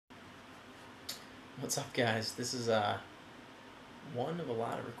What's up, guys? This is one of a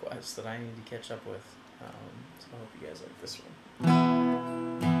lot of requests that I need to catch up with. So I hope you guys like this one.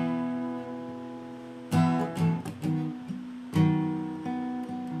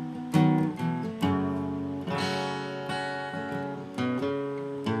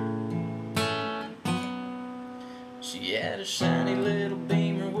 She had a shiny little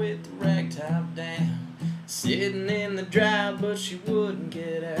Beamer with the rag top down, sitting in the drive, but she wouldn't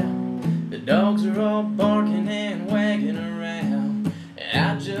get out. The dogs are all barking and wagging around, and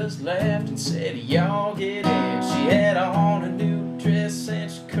I just laughed and said, y'all get in. She had on a new dress and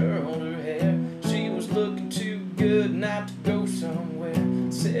she curled her hair. She was looking too good not to go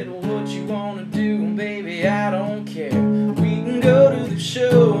somewhere. Said, well, what you wanna do, baby, I don't care. We can go to the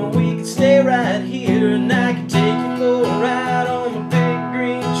show, or we can stay right here, and I can take you for a ride on my big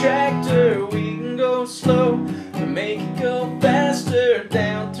green tractor. We can go slow, but make it go faster,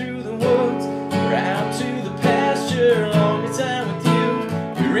 down through the woods, or out to the pasture. Long as I'm with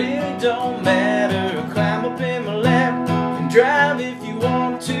you, it really don't matter. Climb up in my lap and drive if you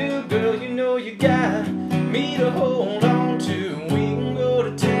want to. Girl, you know you got me to hold on to. We can go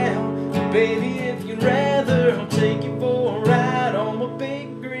to town, baby, if you'd rather. I'll take you for a ride on my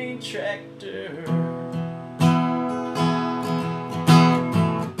big green tractor.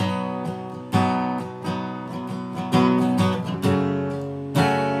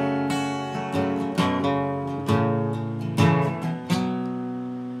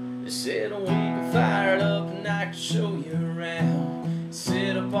 Said we can fire it up and I can show you around.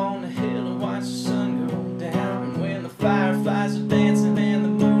 Sit up on the hill and watch the sun go down. And when the fireflies are dancing and the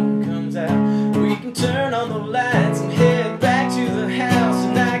moon comes out, we can turn on the lights and head back to the house.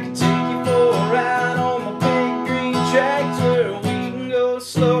 And I can take you for a ride on my big green tractor. We can go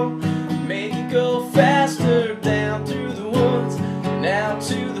slow, make it go faster, down through the woods and out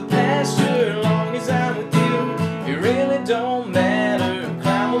to the pasture. Long as I'm with you, it really don't matter.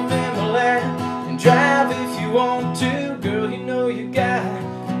 Drive if you want to, girl, you know you got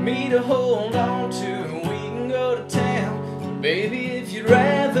me to hold on to. We can go to town, baby, if you'd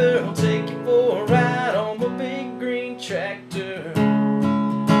rather. I'll take you for a ride on my big green tractor.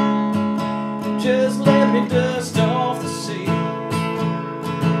 Just let me dust off the seat.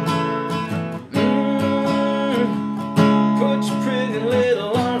 Put your pretty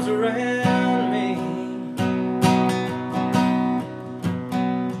little arms around me.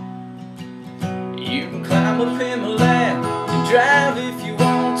 You can climb up in my lap and drive if you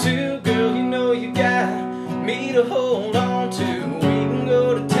want to. Girl, you know you got me to hold on to. We can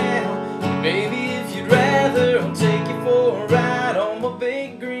go to town, baby, if you'd rather. I'll take you for a ride on my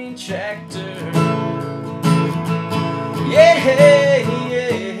big green tractor. Yeah, yeah.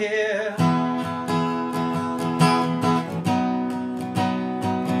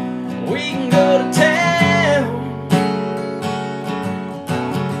 We can go to town.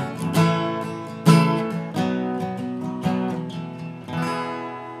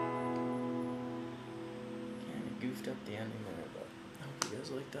 Goofed up the ending there, but I hope you guys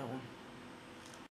like that one.